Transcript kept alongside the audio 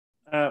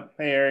Hey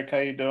Eric, how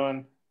you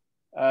doing?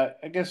 I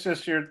guess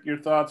just your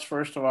thoughts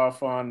first of all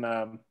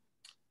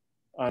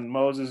on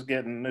Moses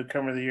getting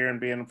newcomer of the year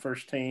and being the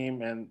first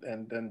team, and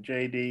then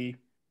JD.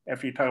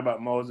 After you talk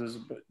about Moses,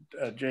 but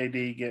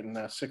JD getting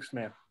a sixth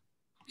man.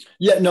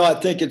 Yeah, no, I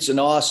think it's an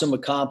awesome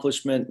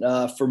accomplishment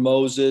for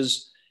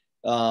Moses.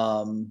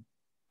 Um,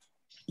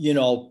 you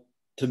know,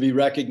 to be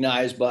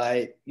recognized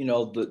by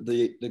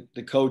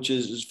the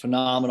coaches is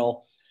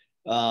phenomenal.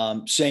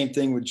 Same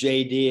thing with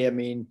JD. I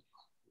mean,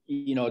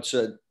 it's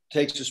a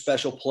takes a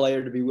special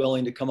player to be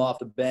willing to come off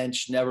the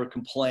bench, never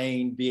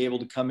complain, be able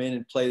to come in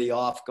and play the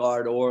off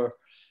guard or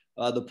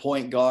the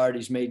point guard.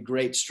 He's made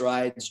great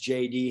strides.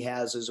 JD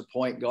has as a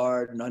point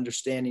guard and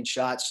understanding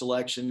shot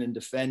selection and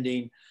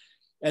defending.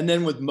 And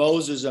then with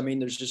Moses, I mean,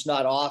 there's just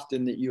not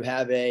often that you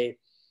have a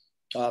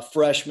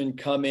freshman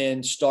come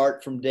in,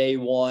 start from day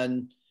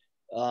one,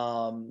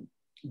 um,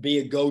 be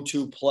a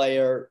go-to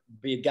player,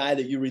 be a guy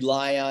that you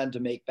rely on to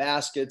make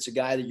baskets, a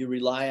guy that you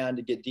rely on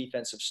to get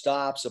defensive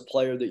stops, a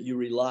player that you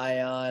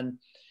rely on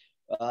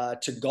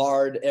to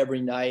guard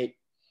every night.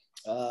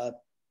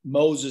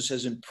 Moses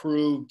has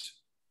improved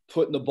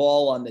putting the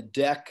ball on the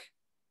deck,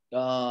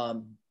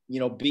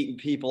 beating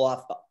people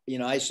off,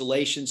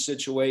 isolation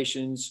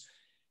situations.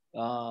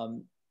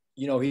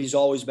 He's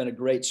always been a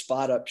great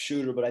spot up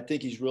shooter, but I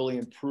think he's really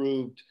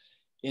improved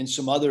in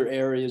some other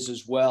areas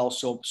as well.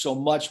 So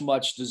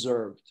much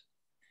deserved.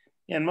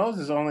 Yeah, and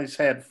Moses only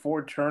had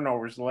four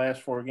turnovers the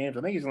last four games.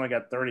 I think he's only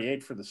got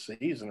 38 for the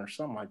season or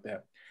something like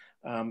that.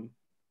 Um,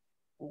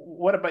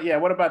 what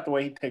about the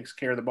way he takes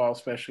care of the ball,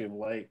 especially of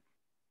late?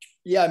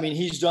 Yeah, I mean,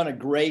 he's done a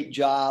great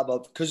job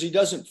of because he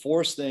doesn't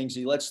force things.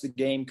 He lets the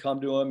game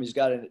come to him. He's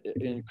got an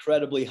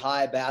incredibly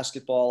high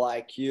basketball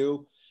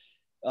IQ.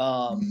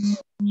 So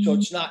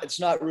it's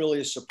not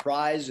really a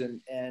surprise,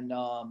 and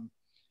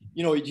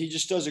he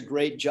just does a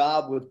great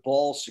job with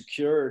ball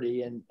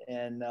security, and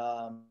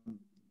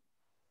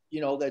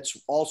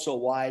that's also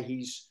why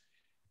he's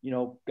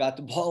got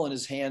the ball in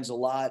his hands a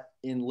lot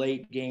in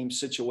late game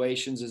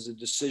situations as a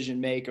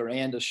decision maker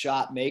and a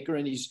shot maker,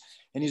 and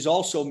he's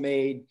also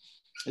made,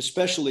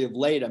 especially of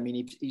late. I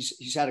mean,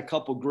 he's had a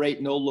couple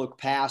great no look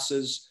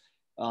passes,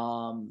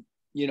 so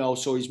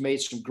he's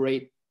made some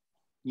great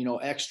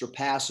extra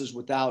passes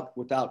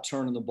without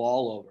turning the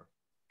ball over.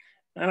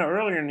 I know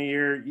earlier in the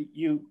year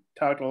you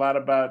talked a lot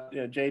about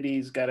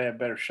JD's got to have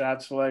better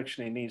shot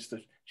selection. He needs to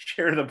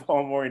share the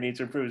ball more. He needs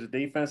to improve his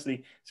defense.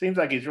 He seems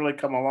like he's really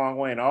come a long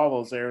way in all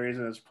those areas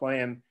and is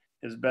playing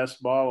his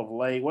best ball of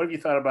late. What have you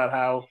thought about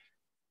how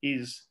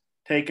he's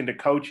taken to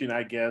coaching?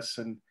 I guess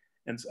and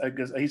I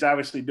guess he's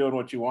obviously doing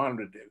what you want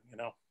him to do.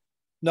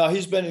 No,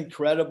 he's been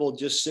incredible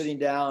just sitting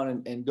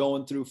down and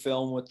going through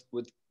film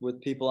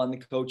with people on the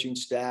coaching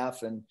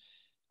staff. And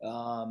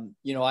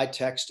I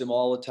text him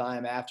all the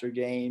time after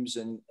games,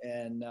 and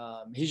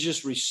he's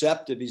just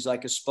receptive. He's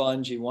like a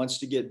sponge. He wants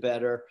to get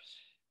better.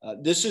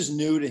 This is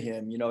new to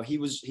him.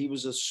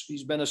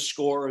 He's been a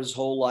scorer his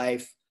whole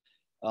life.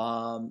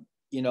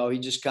 He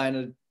just kind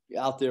of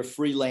out there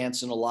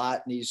freelancing a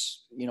lot, and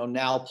he's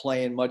now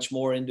playing much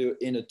more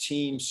in a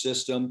team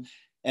system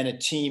and a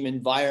team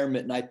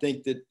environment. And I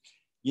think that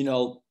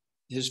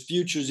his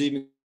future is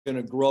even going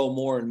to grow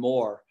more and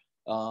more.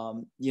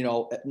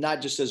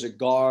 Not just as a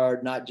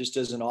guard, not just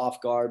as an off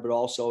guard, but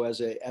also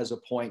as a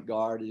point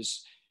guard.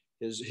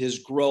 His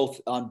growth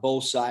on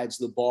both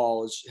sides of the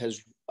ball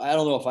has I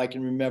don't know if I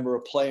can remember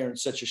a player in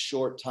such a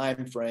short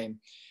time frame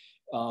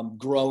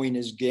growing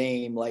his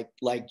game like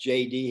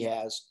JD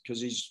has,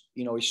 because he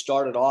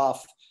started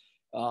off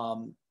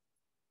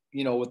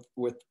with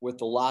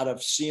a lot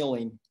of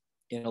ceiling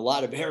in a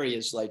lot of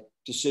areas like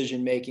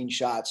decision making,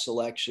 shot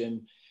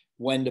selection,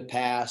 when to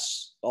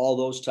pass, all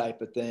those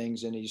type of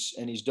things, and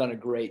he's done a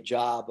great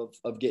job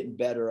of getting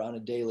better on a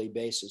daily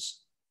basis.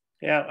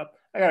 Yeah,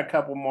 I got a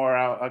couple more.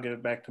 I'll get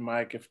it back to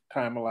Mike if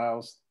time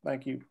allows.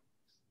 Thank you.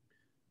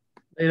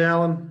 Nate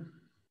Allen.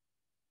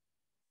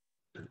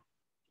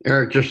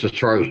 Eric, just as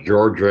far as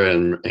Georgia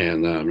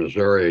and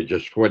Missouri,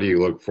 just what do you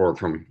look for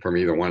from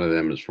either one of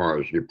them as far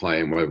as you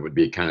playing? What would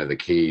be kind of the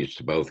keys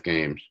to both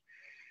games?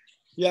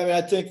 Yeah, I mean,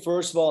 I think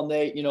first of all,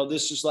 Nate,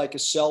 this is like a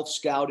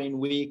self-scouting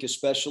week,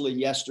 especially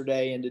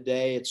yesterday and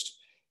today.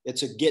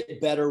 It's a get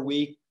better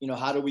week.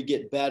 How do we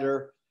get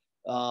better?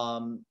 I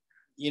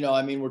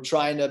mean, we're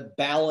trying to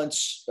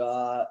balance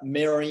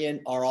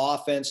marrying our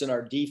offense and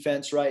our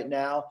defense right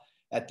now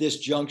at this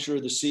juncture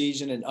of the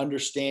season, and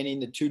understanding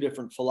the two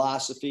different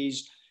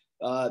philosophies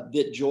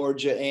that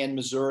Georgia and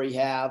Missouri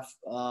have.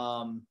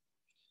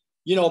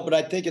 But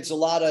I think it's a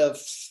lot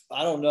of,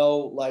 I don't know,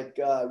 like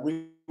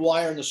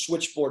rewiring the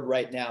switchboard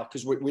right now,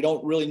 because we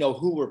don't really know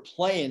who we're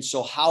playing.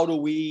 So how do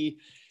we,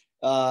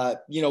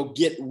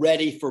 get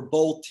ready for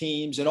both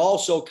teams and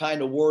also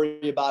kind of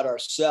worry about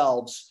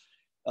ourselves?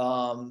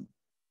 So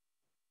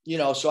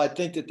I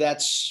think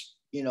that's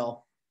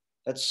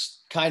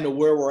kind of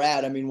where we're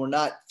at. I mean, we're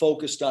not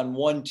focused on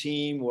one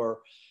team. We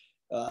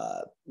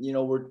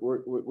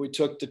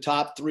took the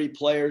top three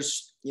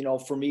players,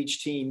 from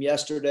each team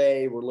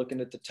yesterday. We're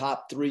looking at the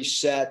top three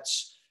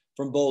sets.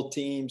 from both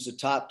teams, the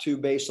top 2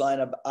 baseline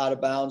of out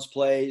of bounds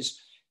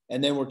plays.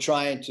 And then we're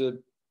trying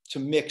to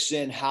mix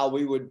in how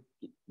we would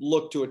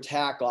look to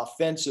attack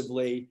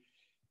offensively.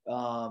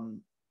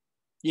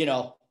 You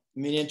know, I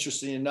mean,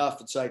 interesting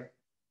enough, it's like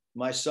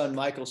my son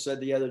Michael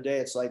said the other day,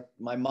 it's like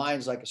my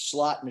mind's like a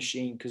slot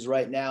machine, because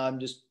right now I'm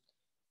just,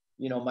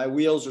 you know, my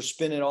wheels are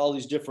spinning all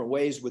these different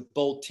ways with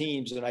both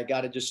teams, and I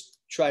got to just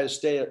try to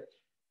stay a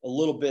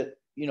little bit,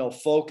 you know,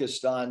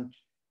 focused on,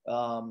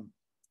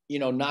 you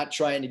know, not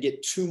trying to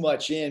get too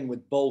much in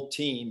with both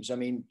teams. I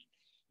mean,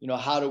 you know,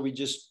 how do we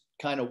just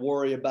kind of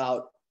worry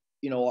about,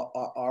 you know,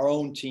 our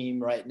own team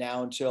right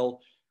now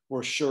until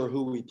we're sure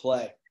who we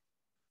play.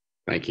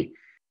 Thank you.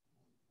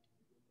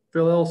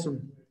 Phil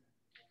Elson.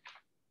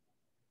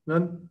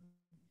 None?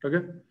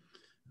 Okay.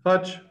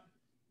 Hutch.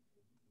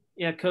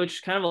 Yeah,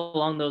 Coach, kind of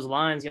along those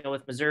lines, you know,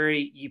 with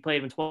Missouri, you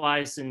played them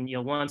twice, and, you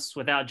know, once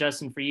without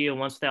Justin for you and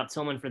once without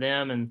Tillman for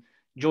them. And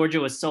Georgia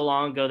was so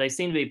long ago. They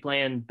seem to be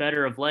playing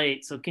better of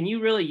late. So can you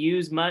really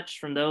use much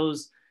from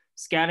those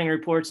scouting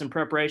reports and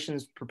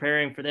preparations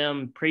preparing for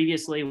them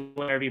previously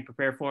whenever you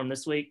prepare for them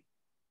this week?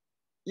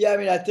 Yeah, I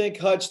mean, I think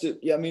Hutch,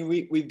 I mean,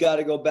 we've got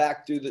to go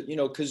back through the, you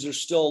know, because there's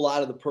still a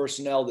lot of the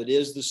personnel that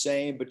is the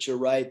same, but you're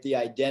right, the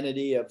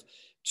identity of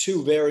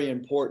 2 very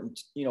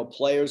important, you know,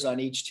 players on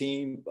each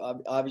team.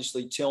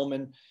 Obviously,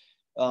 Tillman,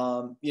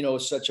 you know,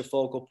 is such a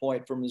focal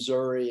point for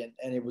Missouri,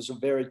 and it was a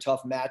very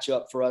tough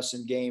matchup for us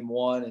in game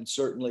 1. And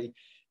certainly,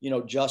 you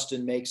know,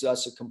 Justin makes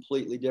us a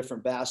completely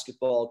different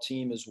basketball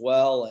team as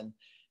well. And,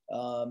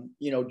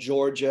 you know,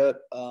 Georgia,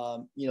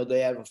 you know, they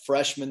have a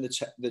freshman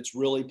that's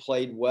really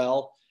played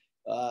well,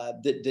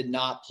 that did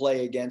not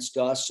play against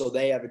us. So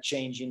they have a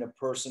changing of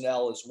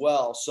personnel as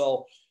well.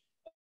 So,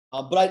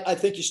 but I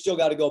think you still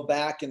got to go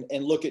back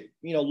and look at,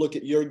 you know, look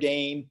at your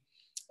game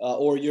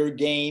or your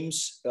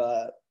games,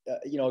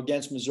 you know,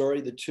 against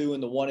Missouri, the 2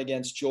 and the 1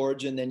 against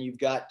Georgia. And then you've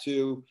got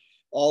to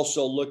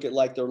also look at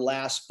like their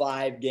last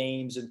 5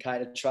 games and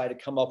kind of try to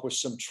come up with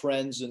some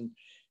trends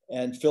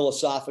and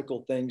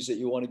philosophical things that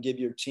you want to give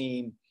your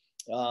team.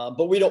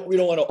 But we don't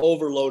want to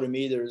overload them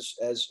either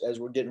as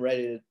we're getting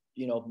ready to,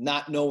 you know,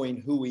 not knowing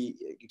who we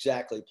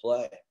exactly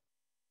play.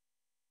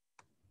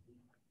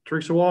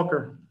 Teresa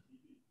Walker.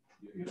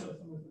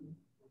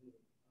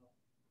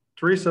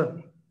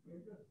 Teresa.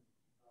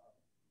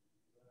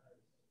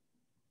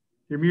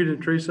 You're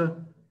muted,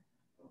 Teresa.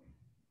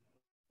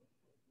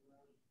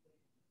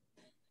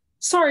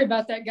 Sorry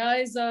about that,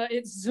 guys.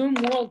 It's Zoom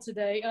world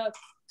today.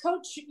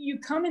 Coach, you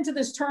come into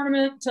this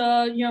tournament,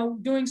 you know,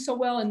 doing so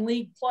well in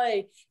league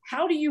play.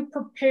 How do you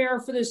prepare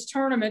for this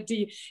tournament?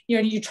 Do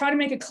you try to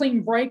make a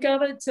clean break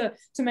of it to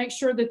make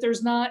sure that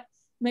there's not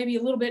maybe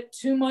a little bit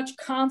too much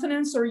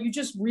confidence, or you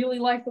just really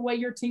like the way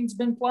your team's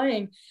been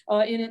playing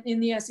in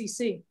the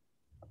SEC?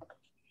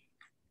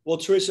 Well,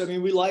 Teresa, I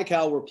mean, we like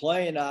how we're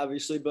playing,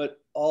 obviously,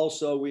 but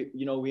also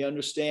we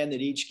understand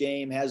that each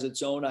game has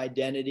its own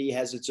identity,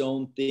 has its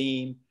own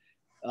theme.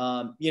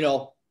 You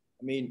know,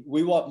 I mean,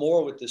 we want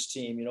more with this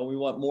team. You know, we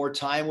want more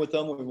time with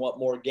them. We want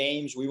more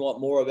games. We want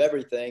more of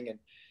everything. And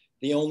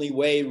the only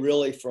way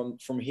really from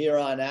here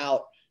on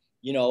out,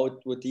 you know,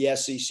 with the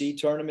SEC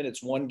tournament,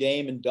 it's 1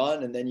 game and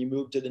done. And then you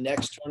move to the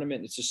next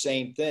tournament, it's the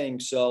same thing.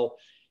 So,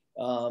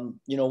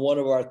 you know, one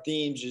of our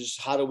themes is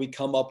how do we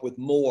come up with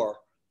more?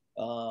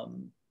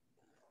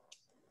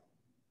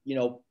 You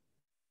know,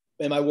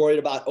 am I worried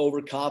about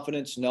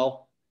overconfidence?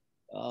 No.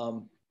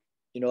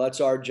 You know,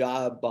 that's our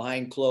job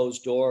behind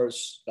closed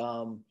doors.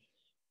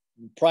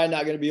 Probably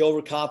not going to be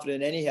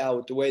overconfident anyhow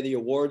with the way the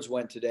awards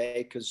went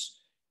today, because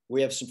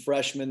we have some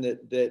freshmen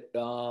that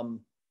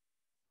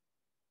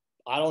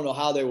I don't know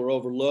how they were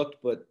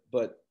overlooked, but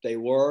they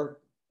were.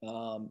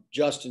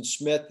 Justin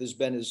Smith has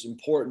been as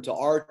important to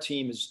our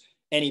team as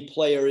any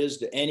player is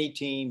to any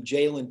team.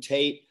 Jalen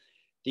Tate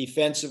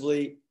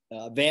defensively.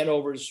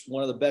 Vanover's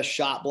one of the best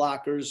shot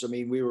blockers. I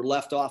mean, we were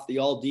left off the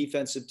all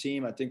defensive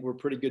team. I think we're a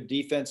pretty good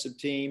defensive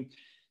team.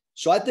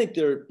 So I think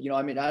they're, you know,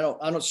 I mean, I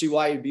don't see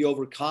why you'd be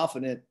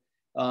overconfident,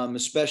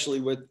 especially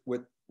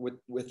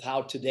with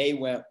how today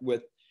went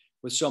with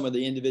some of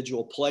the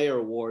individual player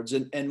awards.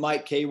 And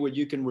Mike Kaywood,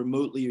 you can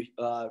remotely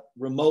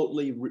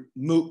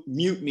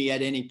mute me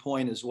at any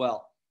point as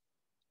well.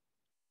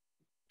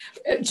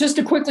 Just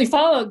to quickly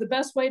follow, the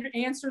best way to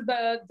answer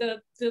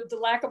the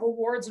lack of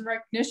awards and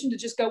recognition to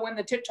just go win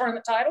the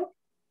tournament title?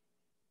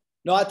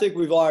 No, I think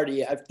we've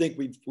already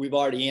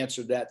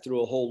answered that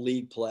through a whole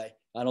league play.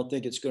 I don't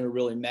think it's going to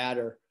really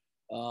matter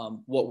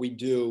what we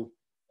do.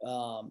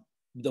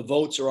 The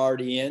votes are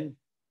already in,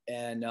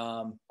 and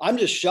I'm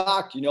just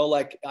shocked. You know,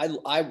 like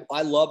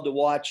I love to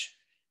watch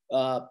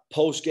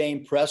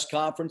post-game press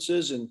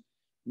conferences, and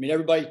I mean,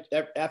 everybody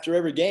after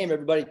every game,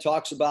 everybody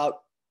talks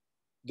about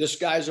this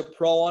guy's a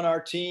pro on our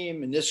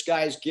team and this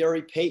guy's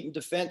Gary Payton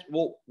defense.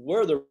 Well,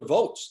 where are their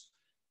votes?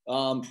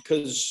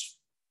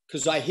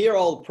 Because I hear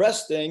all the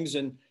press things,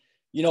 and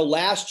you know,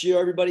 last year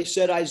everybody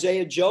said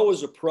Isaiah Joe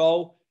was a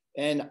pro,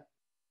 and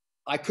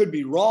I could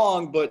be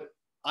wrong, but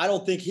I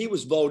don't think he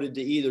was voted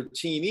to either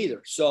team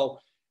either. So,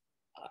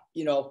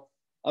 you know,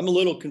 I'm a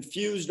little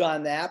confused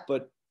on that,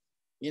 but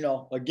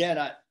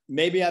again,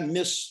 maybe I'm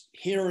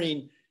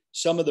mishearing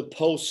some of the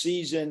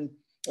postseason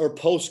or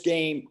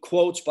post-game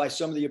quotes by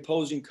some of the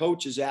opposing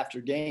coaches after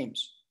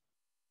games.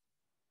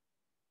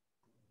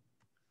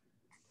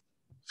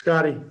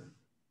 Scotty.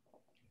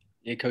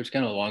 Yeah, Coach,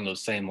 kind of along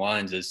those same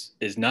lines,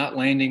 is not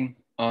landing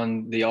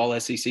on the all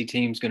SEC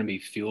teams going to be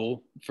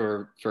fuel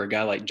for a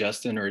guy like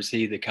Justin, or is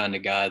he the kind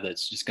of guy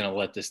that's just going to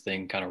let this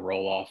thing kind of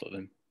roll off of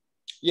him?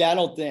 Yeah,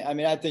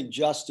 I think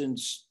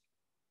Justin's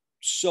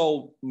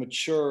so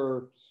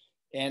mature,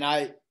 and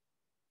I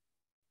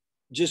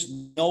just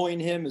knowing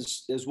him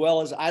as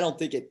well as I don't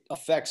think it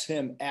affects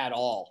him at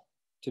all,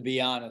 to be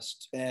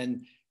honest.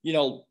 And,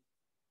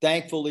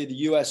 thankfully the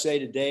USA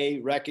Today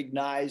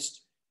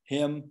recognized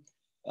him.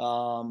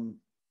 Those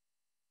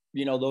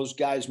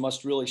guys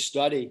must really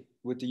study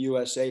with the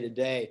USA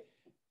Today,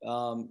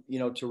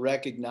 to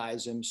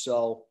recognize him.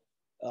 So,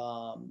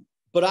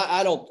 but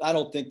I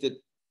don't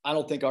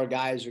think our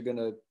guys are going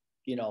to,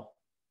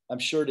 I'm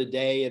sure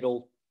today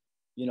it'll,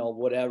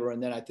 whatever.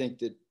 And then I think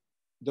that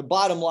the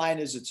bottom line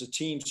is it's a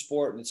team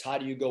sport, and it's how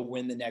do you go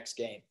win the next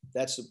game?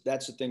 That's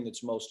the thing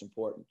that's most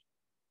important.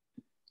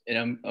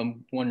 And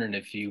I'm wondering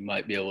if you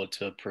might be able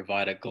to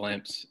provide a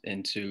glimpse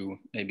into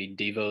maybe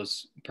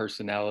Devo's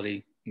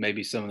personality,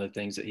 maybe some of the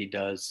things that he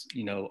does,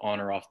 on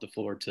or off the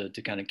floor to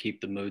kind of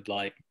keep the mood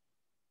light.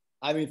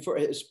 I mean, for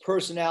his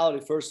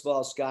personality, first of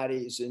all, Scotty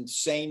is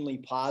insanely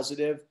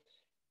positive.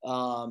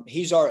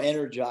 He's our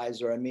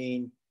energizer. I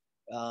mean,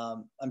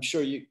 I'm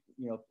sure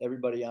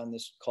everybody on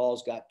this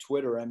call's got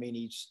Twitter. I mean,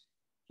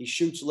 he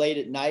shoots late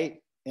at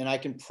night, and I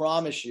can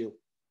promise you,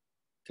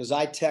 because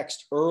I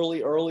text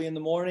early in the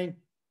morning,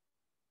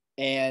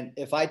 and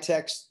if I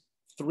text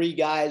 3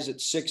 guys at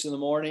 6 in the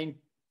morning,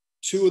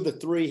 2 of the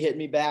 3 hit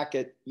me back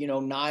at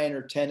 9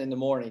 or 10 in the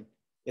morning.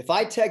 If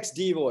I text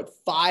Devo at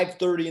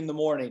 5:30 in the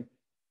morning,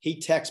 he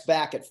texts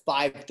back at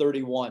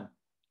 5:31.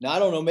 Now I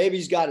don't know, maybe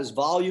he's got his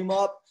volume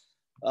up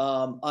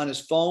on his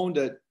phone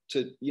to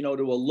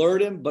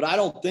alert him, but I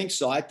don't think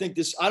so. I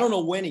don't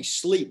know when he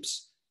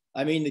sleeps.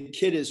 I mean, the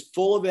kid is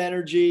full of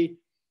energy.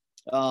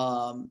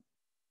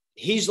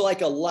 He's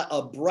like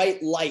a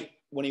bright light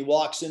when he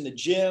walks in the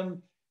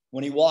gym,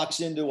 when he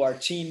walks into our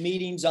team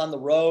meetings on the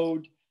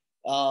road.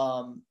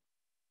 I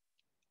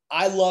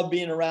love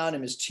being around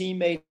him. His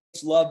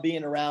teammates love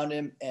being around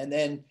him. And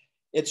then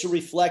it's a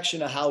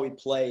reflection of how he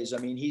plays. I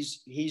mean,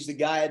 he's the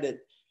guy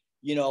that,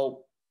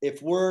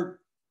 if we're,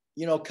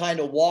 kind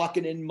of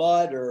walking in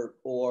mud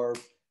or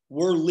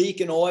we're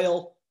leaking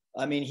oil,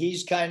 I mean,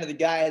 he's kind of the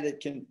guy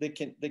that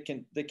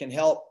can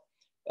help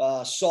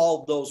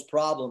solve those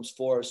problems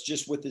for us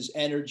just with his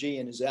energy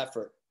and his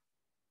effort.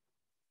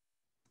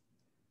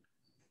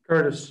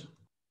 Curtis.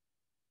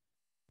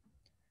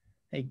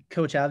 Hey,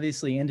 Coach,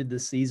 obviously ended the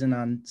season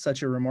on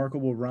such a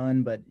remarkable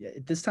run, but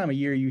at this time of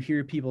year, you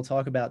hear people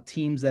talk about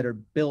teams that are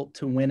built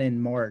to win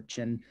in March,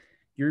 and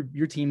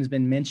your team's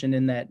been mentioned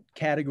in that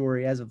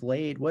category as of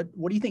late. What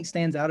do you think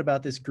stands out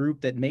about this group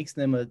that makes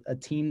them a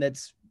team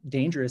that's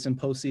dangerous in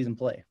postseason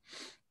play?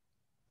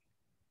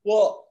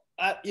 Well,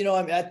 I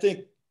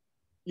think,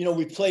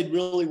 we played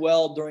really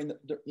well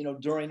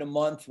during a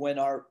month when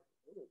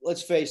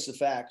let's face the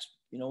facts,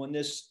 when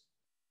this,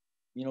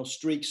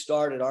 streak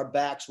started, our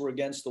backs were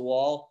against the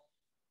wall.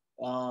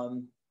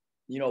 It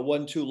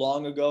wasn't too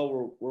long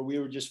ago where we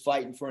were just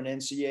fighting for an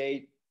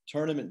NCAA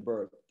tournament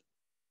berth.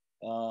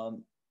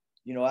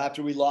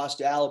 After we lost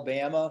to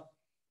Alabama,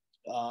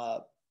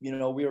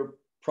 we were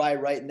probably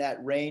right in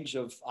that range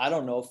of, I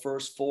don't know,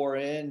 first 4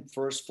 in,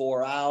 first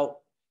 4 out.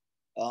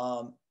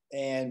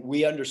 And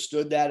we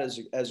understood that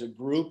as a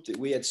group, that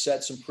we had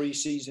set some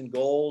preseason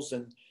goals,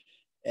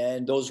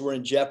 and those were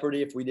in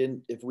jeopardy if we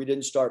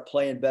didn't start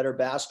playing better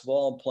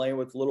basketball and playing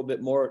with a little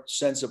bit more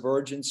sense of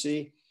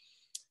urgency.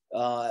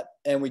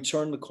 And we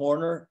turned the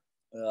corner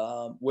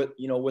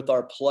with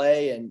our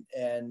play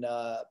and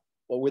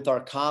with our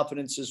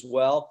confidence as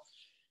well.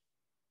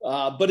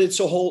 But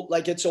it's a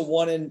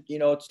one in,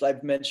 it's,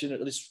 I've mentioned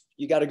it,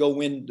 you got to go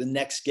win the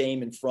next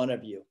game in front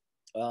of you.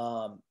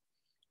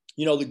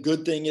 The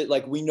good thing is,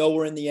 we know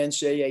we're in the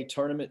NCAA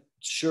tournament.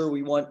 Sure,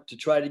 we want to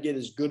try to get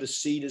as good a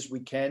seed as we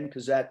can,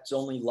 because that's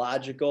only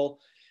logical.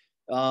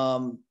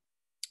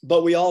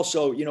 But we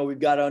also, we've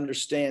got to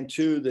understand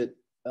too that,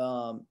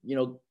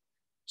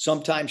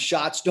 sometimes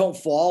shots don't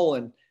fall,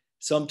 and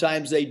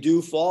sometimes they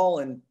do fall.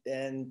 And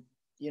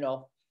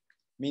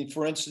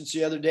for instance,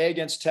 the other day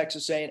against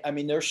Texas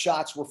A&M, their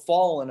shots were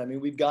falling.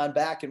 We've gone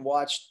back and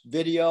watched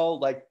video.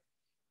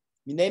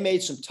 They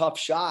made some tough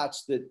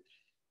shots that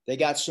they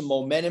got some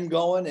momentum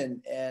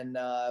going, and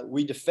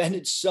we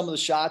defended some of the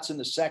shots in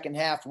the second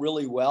half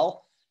really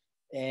well.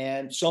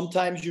 And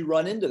sometimes you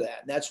run into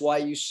that. And that's why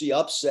you see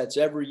upsets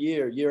every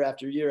year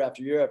after year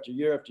after year after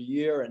year after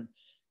year. And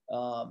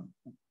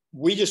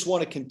we just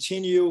want to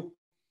continue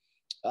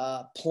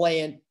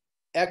playing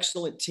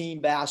excellent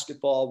team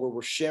basketball where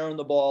we're sharing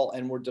the ball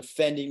and we're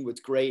defending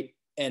with great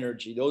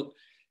energy.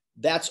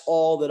 That's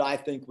all that I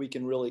think we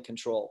can really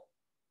control.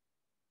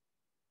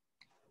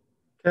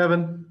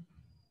 Kevin.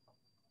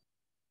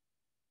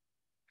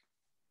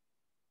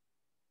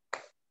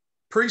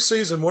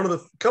 preseason, one of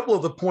the couple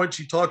of the points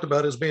you talked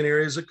about as being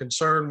areas of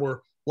concern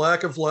were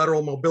lack of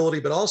lateral mobility,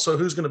 but also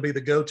who's going to be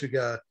the go-to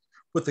guy.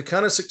 With the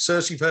kind of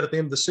success you've had at the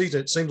end of the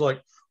season, it seems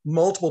like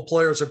multiple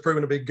players have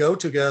proven to be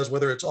go-to guys,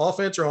 whether it's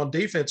offense or on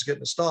defense,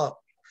 getting a stop.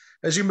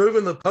 As you move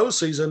in the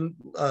postseason,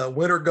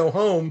 win or go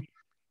home,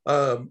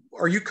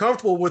 are you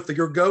comfortable with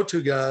your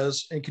go-to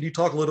guys? And can you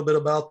talk a little bit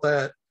about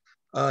that,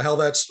 how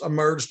that's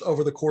emerged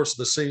over the course of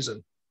the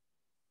season?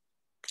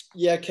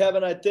 Yeah,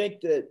 Kevin, I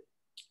think that,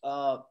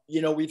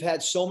 we've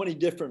had so many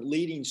different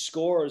leading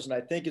scorers, and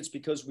I think it's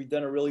because we've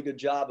done a really good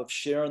job of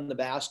sharing the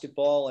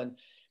basketball. And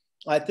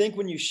I think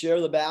when you share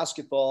the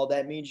basketball,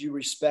 that means you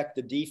respect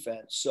the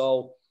defense.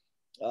 So,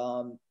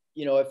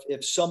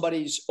 if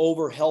somebody's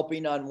over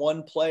helping on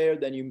one player,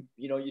 then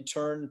you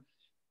turn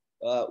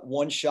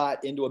one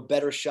shot into a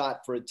better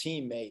shot for a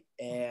teammate,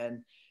 and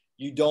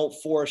you don't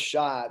force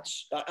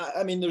shots.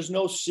 I mean, there's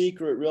no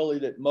secret really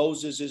that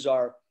Moses is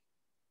our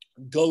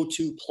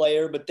go-to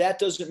player, but that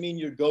doesn't mean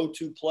your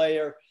go-to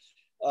player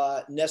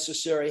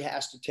necessarily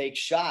has to take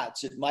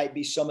shots. It might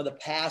be some of the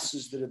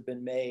passes that have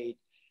been made.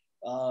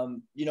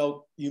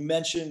 You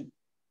mentioned,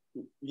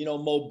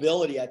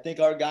 mobility. I think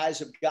our guys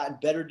have gotten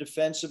better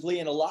defensively,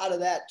 and a lot of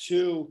that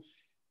too,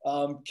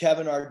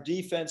 Kevin, our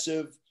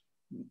defensive,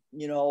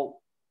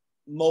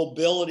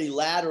 mobility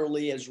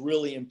laterally has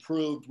really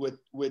improved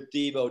with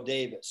Devo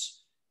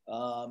Davis.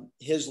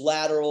 His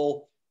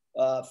lateral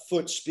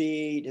foot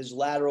speed, his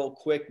lateral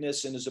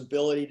quickness, and his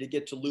ability to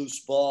get to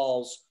loose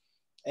balls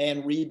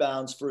and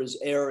rebounds for his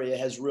area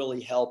has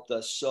really helped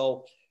us.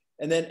 So,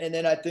 and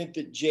then I think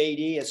that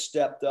JD has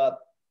stepped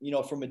up,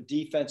 from a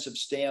defensive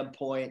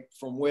standpoint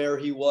from where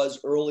he was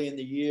early in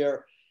the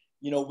year.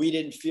 We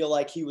didn't feel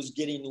like he was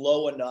getting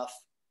low enough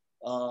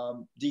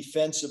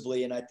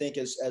defensively. And I think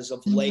as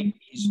of late,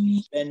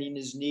 he's bending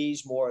his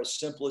knees more, as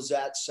simple as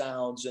that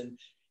sounds. And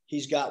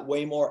he's got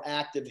way more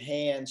active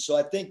hands. So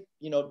I think,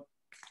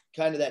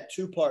 kind of that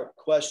two-part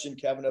question,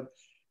 Kevin, of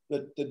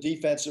the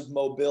defensive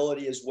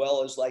mobility as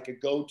well as like a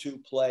go-to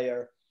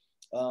player.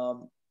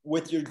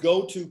 With your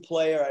go-to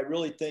player, I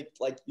really think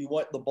like you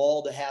want the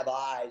ball to have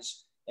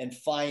eyes and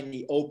find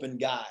the open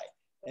guy.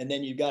 And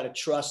then you got to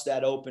trust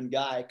that open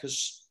guy,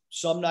 because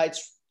some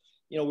nights,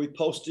 we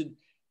posted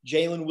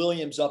Jalen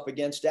Williams up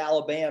against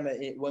Alabama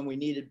when we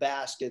needed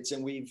baskets.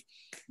 And we've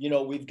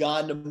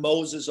gone to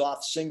Moses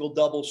off single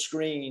double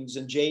screens,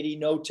 and JD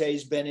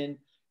Note's been in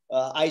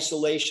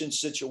isolation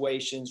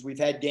situations. We've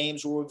had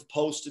games where we've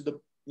posted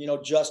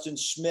Justin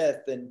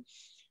Smith, and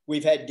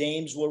we've had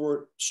games where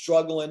we're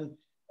struggling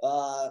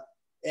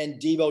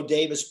and Devo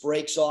Davis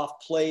breaks off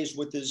plays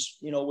with his,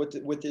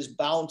 with his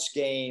bounce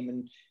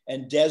game,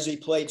 and Desi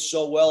played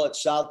so well at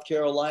South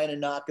Carolina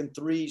knocking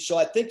threes. So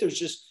I think there's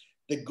just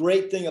the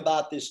great thing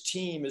about this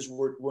team is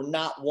we're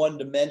not one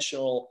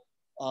dimensional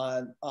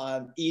on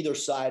either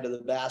side of the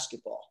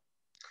basketball.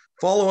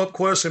 Follow-up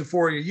question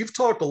for you. You've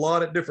talked a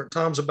lot at different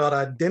times about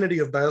identity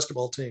of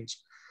basketball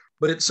teams,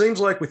 but it seems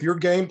like with your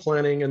game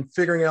planning and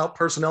figuring out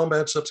personnel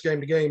matchups game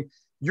to game,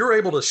 you're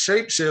able to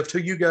shapeshift who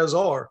you guys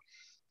are.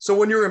 So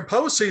when you're in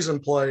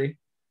postseason play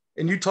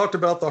and you talked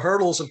about the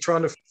hurdles of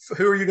trying to,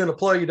 who are you going to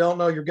play? You don't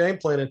know your game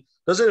planning.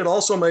 Doesn't it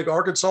also make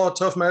Arkansas a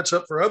tough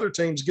matchup for other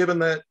teams, given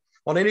that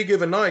on any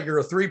given night, you're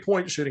a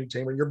 3-point shooting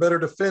team or you're better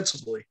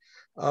defensively?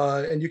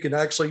 And you can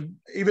actually,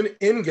 even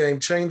in game,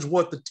 change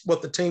what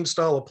the team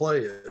style of play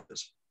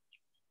is.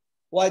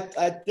 Well,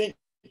 I think,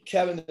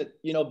 Kevin, that,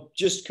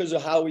 just because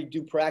of how we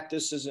do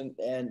practices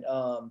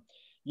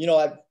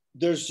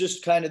there's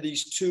just kind of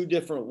these two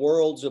different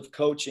worlds of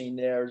coaching.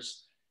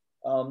 There's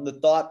the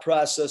thought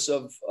process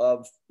of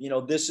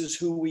this is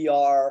who we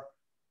are.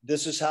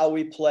 This is how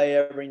we play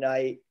every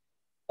night.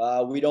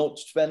 We don't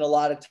spend a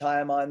lot of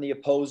time on the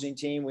opposing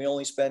team. We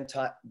only spend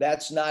time.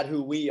 That's not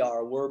who we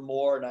are. We're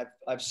more, and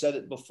I've said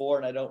it before,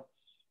 and I don't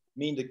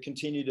mean to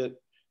continue to,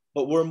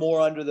 but we're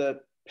more under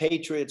the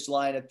Patriots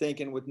line of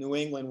thinking with New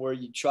England, where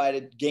you try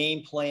to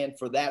game plan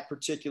for that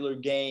particular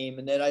game.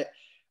 And then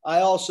I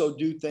also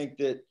do think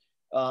that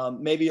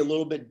maybe a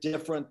little bit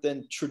different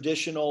than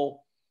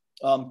traditional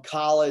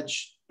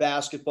college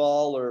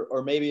basketball,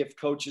 or maybe if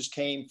coaches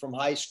came from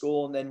high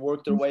school and then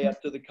worked their way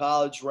up to the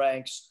college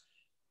ranks.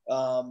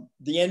 The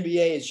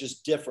NBA is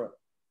just different.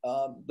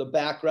 The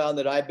background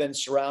that I've been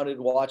surrounded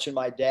watching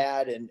my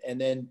dad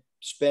and then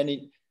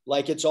spending,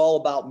 like, it's all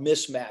about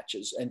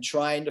mismatches and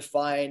trying to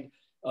find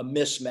a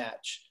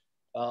mismatch.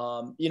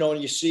 And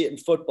you see it in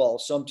football.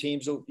 Some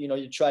teams,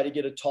 you try to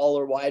get a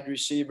taller wide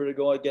receiver to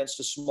go against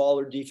a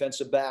smaller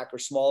defensive back or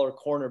smaller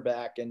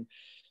cornerback. And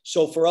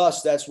so for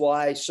us, that's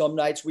why some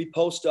nights we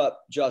post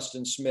up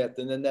Justin Smith.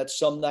 And then that's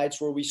some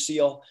nights where we see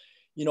a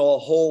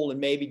hole, and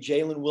maybe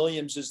Jalen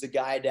Williams is the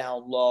guy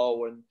down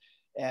low,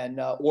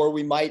 or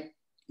we might,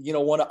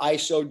 want to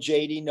ISO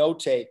JD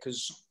Note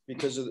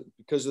because of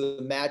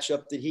the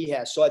matchup that he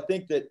has. So I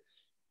think that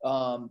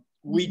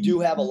we do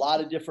have a lot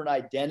of different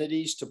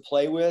identities to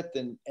play with,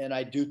 and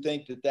I do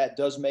think that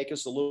does make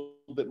us a little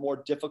bit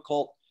more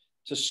difficult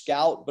to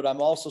scout. But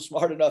I'm also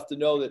smart enough to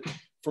know that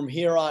from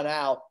here on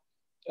out,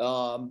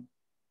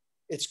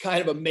 it's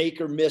kind of a make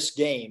or miss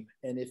game.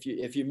 And if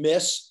you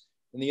miss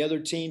and the other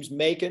team's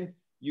making,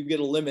 you get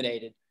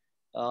eliminated.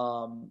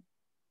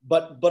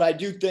 But I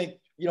do think,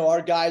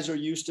 our guys are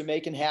used to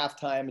making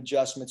halftime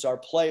adjustments. Our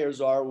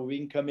players are, where we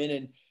can come in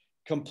and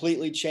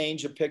completely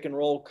change a pick and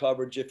roll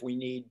coverage if we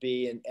need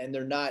be. And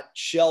they're not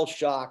shell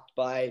shocked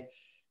by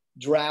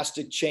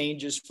drastic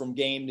changes from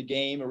game to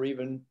game, or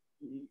even,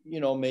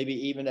 maybe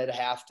even at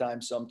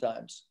halftime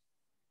sometimes.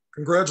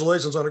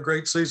 Congratulations on a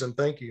great season.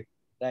 Thank you.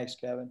 Thanks,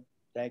 Kevin.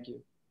 Thank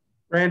you.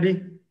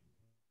 Randy?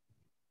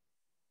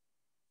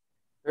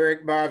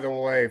 Eric, by the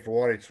way,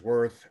 for what it's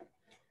worth,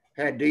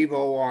 had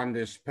Devo on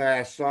this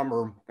past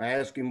summer. I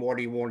asked him what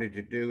he wanted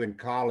to do in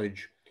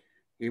college.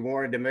 He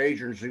wanted to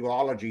major in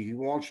zoology. He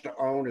wants to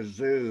own a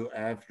zoo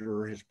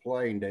after his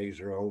playing days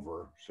are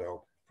over.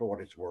 So, for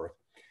what it's worth.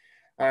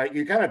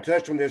 You kind of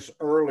touched on this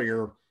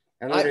earlier.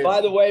 And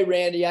by the way,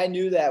 Randy, I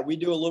knew that. We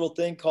do a little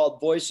thing called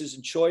Voices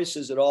and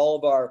Choices at all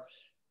of our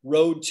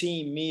road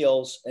team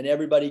meals, and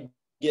everybody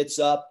gets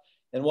up.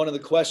 And one of the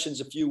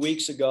questions a few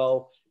weeks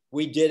ago,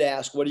 we did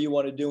ask, what do you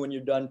want to do when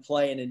you're done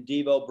playing? And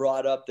Devo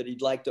brought up that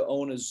he'd like to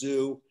own a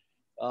zoo.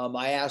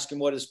 I asked him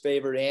what his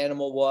favorite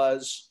animal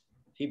was.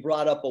 He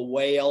brought up a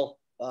whale.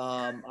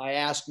 I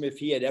asked him if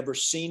he had ever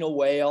seen a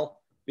whale.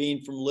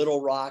 Being from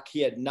Little Rock, he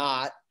had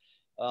not.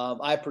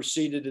 I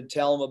proceeded to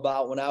tell him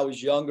about when I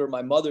was younger,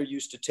 my mother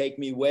used to take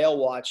me whale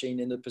watching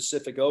in the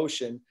Pacific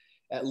Ocean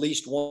at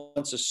least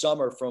once a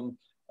summer from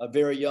a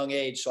very young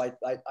age. So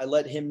I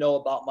let him know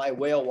about my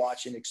whale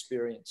watching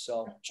experience.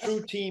 So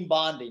true team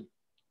bonding.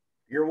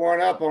 You're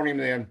one up on him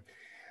then.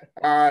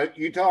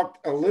 You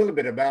talked a little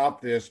bit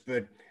about this,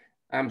 but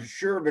I'm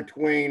sure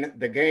between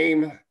the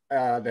game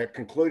that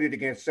concluded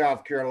against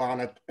South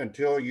Carolina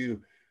until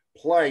you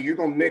play, you're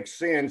going to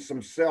mix in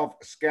some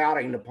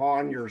self-scouting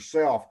upon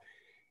yourself.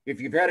 If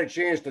you've had a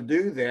chance to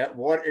do that,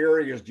 what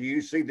areas do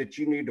you see that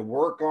you need to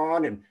work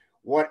on, and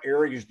what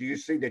areas do you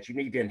see that you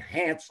need to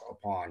enhance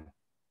upon?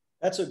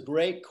 That's a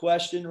great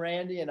question,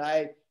 Randy, and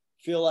I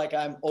feel like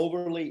I'm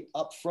overly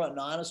upfront and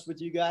honest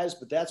with you guys,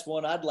 but that's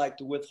one I'd like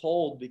to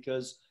withhold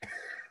because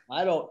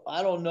I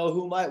don't know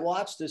who might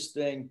watch this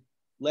thing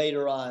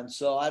later on.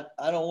 So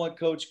I don't want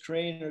Coach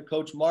Crean or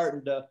Coach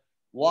Martin to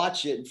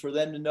watch it and for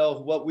them to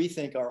know what we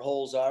think our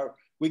holes are.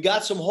 We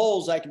got some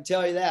holes, I can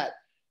tell you that.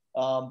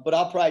 But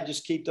I'll probably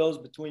just keep those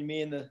between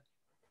me and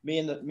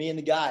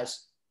the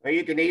guys. Well,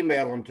 you can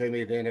email them to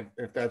me then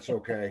if that's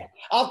okay.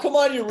 I'll come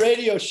on your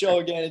radio show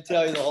again and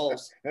tell you the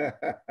holes.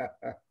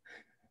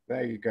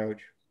 Thank you,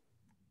 Coach.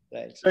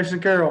 Thanks. Jason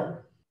Carroll.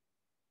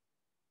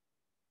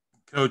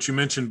 Coach, you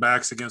mentioned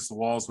backs against the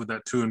walls with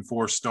that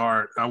 2-4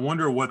 start. I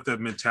wonder what the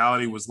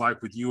mentality was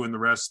like with you and the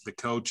rest of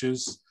the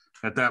coaches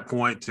at that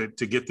point to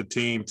get the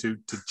team to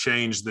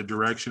change the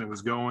direction it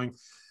was going.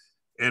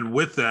 And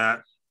with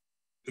that,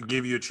 it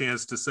gave you a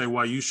chance to say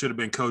why you should have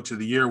been coach of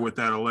the year with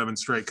that 11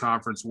 straight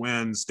conference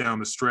wins down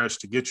the stretch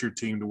to get your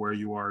team to where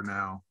you are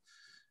now.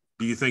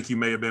 Do you think you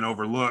may have been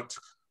overlooked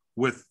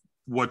with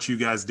what you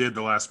guys did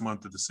the last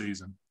month of the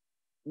season?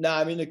 No,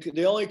 I mean,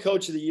 the only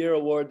coach of the year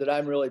award that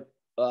I'm really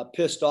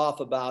pissed off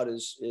about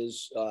is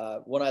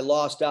when I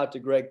lost out to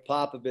Greg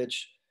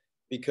Popovich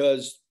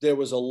because there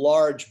was a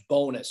large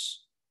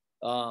bonus,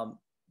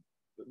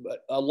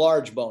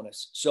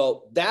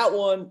 So that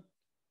one,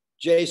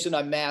 Jason,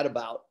 I'm mad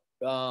about.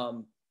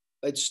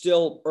 It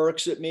still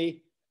irks at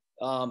me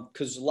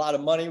because a lot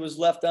of money was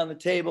left on the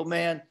table,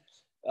 man.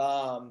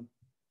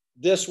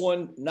 This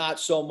one, not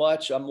so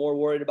much. I'm more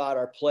worried about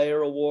our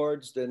player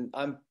awards than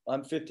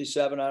I'm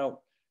 57. I don't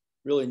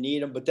really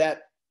need them, but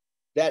that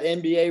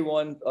NBA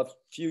one a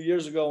few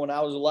years ago when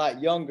I was a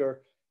lot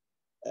younger,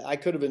 I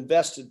could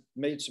have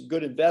made some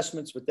good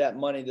investments with that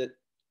money.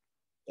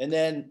 And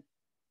then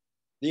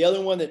the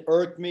other one that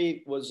irked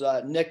me was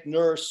Nick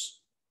Nurse.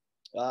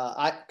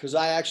 Because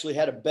I actually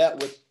had a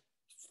bet with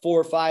 4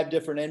 or 5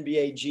 different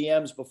NBA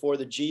GMs before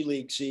the G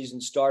League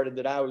season started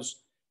that I was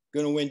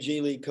going to win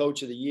G League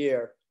Coach of the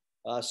Year.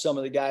 Some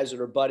of the guys that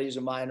are buddies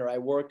of mine or I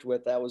worked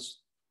with,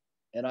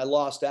 and I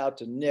lost out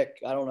to Nick.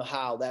 I don't know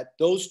how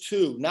those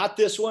two, not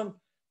this one,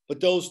 but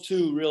those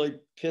two really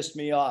pissed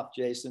me off,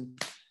 Jason.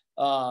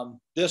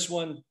 This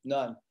one,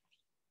 none.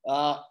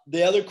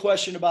 The other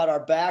question about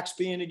our backs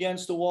being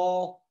against the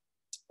wall.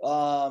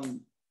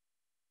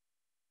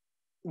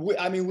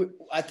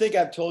 I think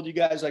I've told you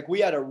guys, like,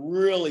 we had a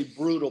really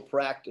brutal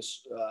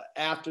practice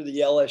after the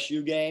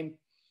LSU game.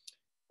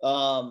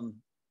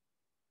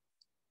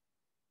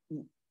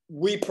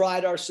 We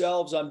pride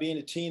ourselves on being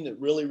a team that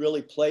really,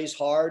 really plays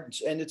hard.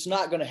 And it's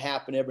not going to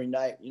happen every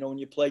night. When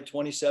you play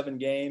 27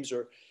 games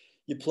or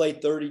you play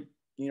 30,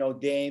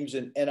 games.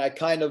 And I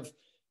kind of,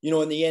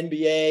 in the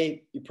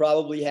NBA, you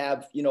probably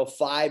have,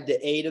 5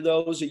 to 8 of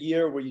those a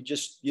year where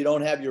you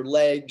don't have your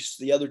legs,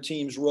 the other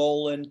team's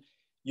rolling,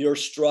 you're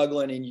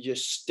struggling and you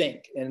just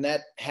stink. And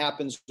that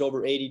happens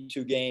over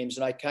 82 games.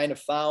 And I kind of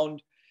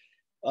found,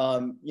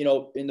 in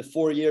the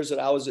 4 years that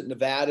I was at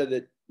Nevada,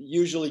 that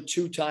usually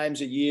 2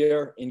 times a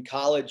year in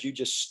college, you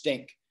just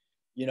stink.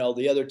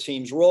 The other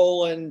team's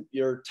rolling,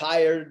 you're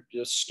tired,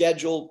 your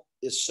schedule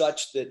is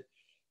such that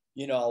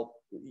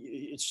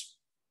it's,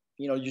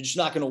 you're just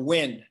not going to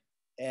win.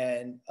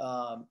 And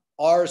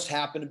ours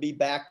happened to be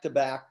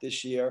back-to-back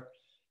this year.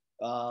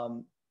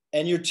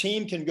 And your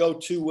team can go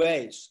two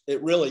ways.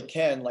 It really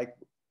can. Like,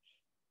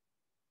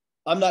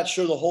 I'm not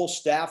sure the whole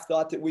staff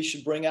thought that we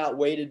should bring out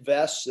weighted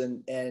vests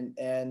and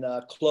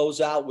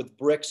close out with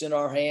bricks in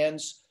our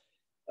hands.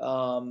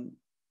 I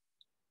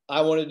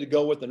wanted to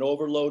go with an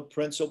overload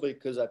principle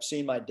because I've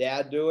seen my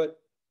dad do it.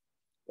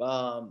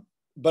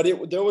 But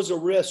there was a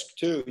risk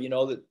too,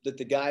 that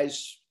the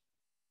guys,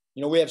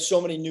 we have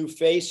so many new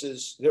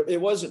faces.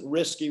 It wasn't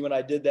risky when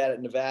I did that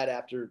at Nevada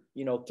after,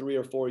 3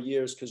 or 4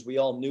 years, because we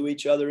all knew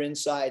each other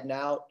inside and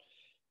out.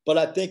 But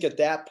I think at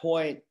that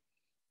point,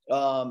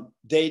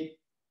 the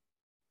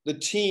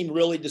team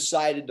really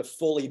decided to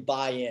fully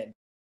buy in.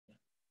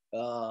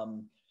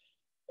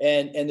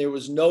 And there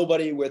was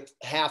nobody with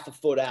half a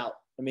foot out.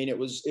 I mean, it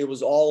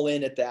was all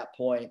in at that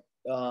point.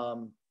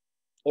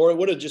 Or it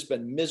would have just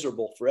been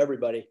miserable for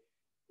everybody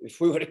if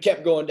we would have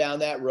kept going down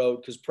that road,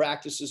 because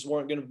practices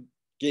weren't going to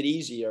get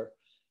easier.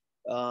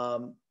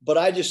 But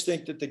I just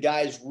think that the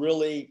guys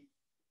really,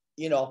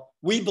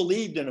 we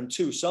believed in them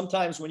too.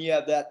 Sometimes when you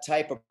have that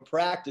type of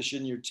practice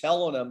and you're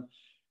telling them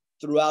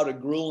throughout a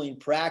grueling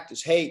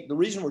practice, hey, the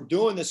reason we're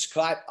doing this,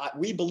 Scott,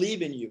 we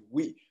believe in you.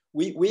 We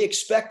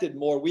expected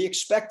more. We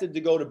expected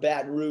to go to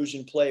Baton Rouge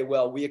and play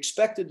well. We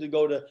expected to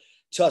go to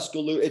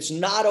Tuscaloosa. It's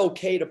not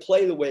okay to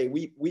play the way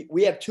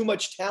we have too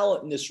much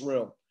talent in this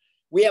room.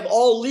 We have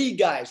all league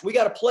guys. We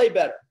got to play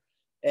better.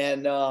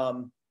 And,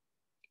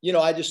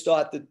 I just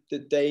thought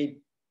that they,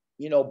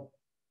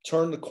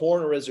 turned the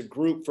corner as a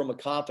group from a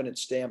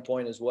confidence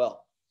standpoint as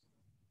well.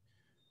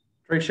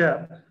 Trey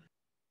Schapp.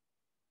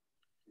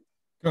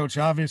 Coach,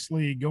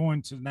 obviously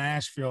going to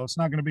Nashville, it's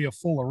not going to be a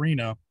full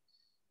arena.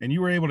 And you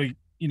were able to,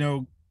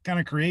 kind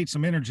of create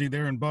some energy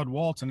there in Bud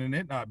Walton and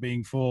it not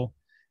being full.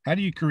 How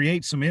do you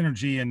create some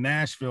energy in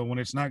Nashville when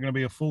it's not going to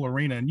be a full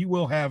arena? And you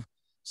will have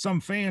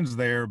some fans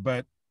there,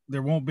 but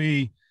there won't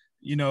be,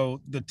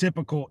 the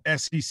typical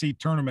SEC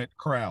tournament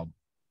crowd.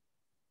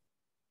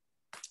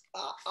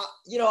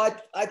 I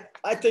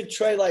think,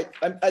 Trey,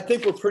 I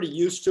think we're pretty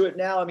used to it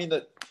now. I mean,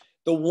 the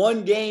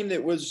one game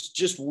that was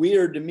just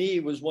weird to me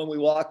was when we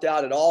walked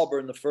out at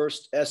Auburn, the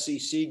first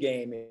SEC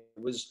game. It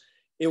was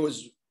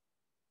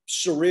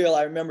surreal.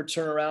 I remember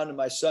turning around to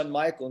my son,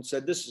 Michael, and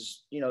said, this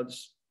is,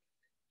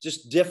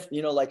 just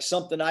different, like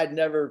something I'd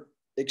never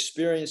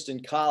experienced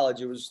in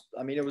college. It was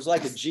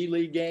like a G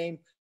League game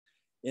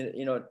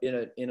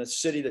in a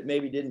city that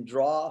maybe didn't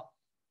draw.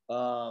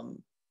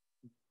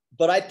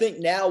 But I think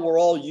now we're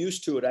all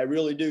used to it. I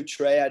really do,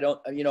 Trey.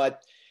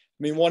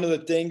 One of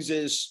the things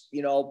is,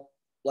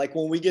 like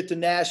when we get to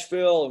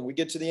Nashville and we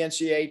get to the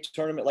NCAA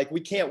tournament, like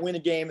we can't win a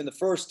game in the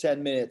first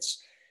 10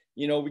 minutes.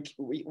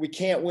 We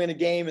can't win a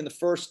game in the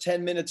first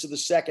 10 minutes of the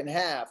second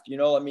half.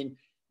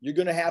 You're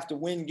going to have to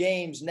win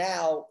games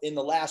now in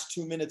the last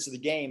 2 minutes of the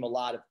game a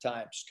lot of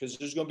times, because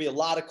there's going to be a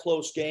lot of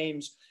close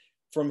games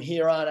from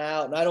here on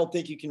out. And I don't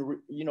think you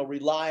can,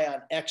 rely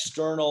on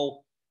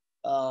external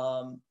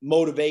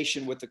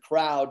motivation with the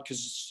crowd, because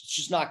it's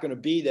just not going to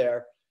be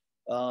there.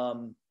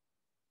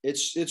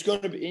 It's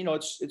going to be,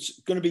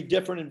 it's going to be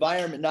different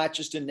environment, not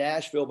just in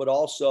Nashville, but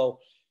also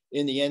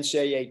in the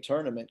NCAA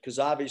tournament. Because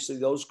obviously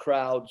those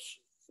crowds,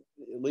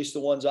 at least the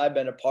ones I've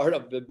been a part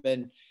of, have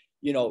been,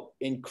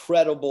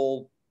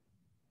 incredible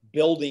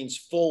buildings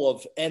full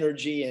of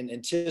energy and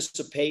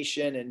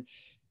anticipation. And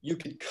you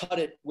could cut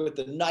it with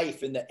a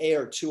knife in the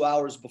air 2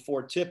 hours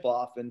before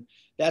tip-off. And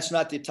that's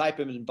not the type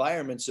of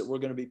environments that we're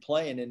going to be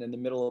playing in the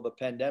middle of a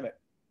pandemic.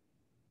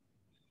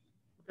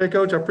 Okay,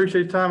 Coach, I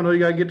appreciate your time. I know you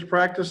got to get to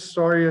practice.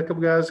 Sorry, a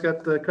couple guys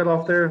got cut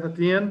off there at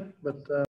the end, but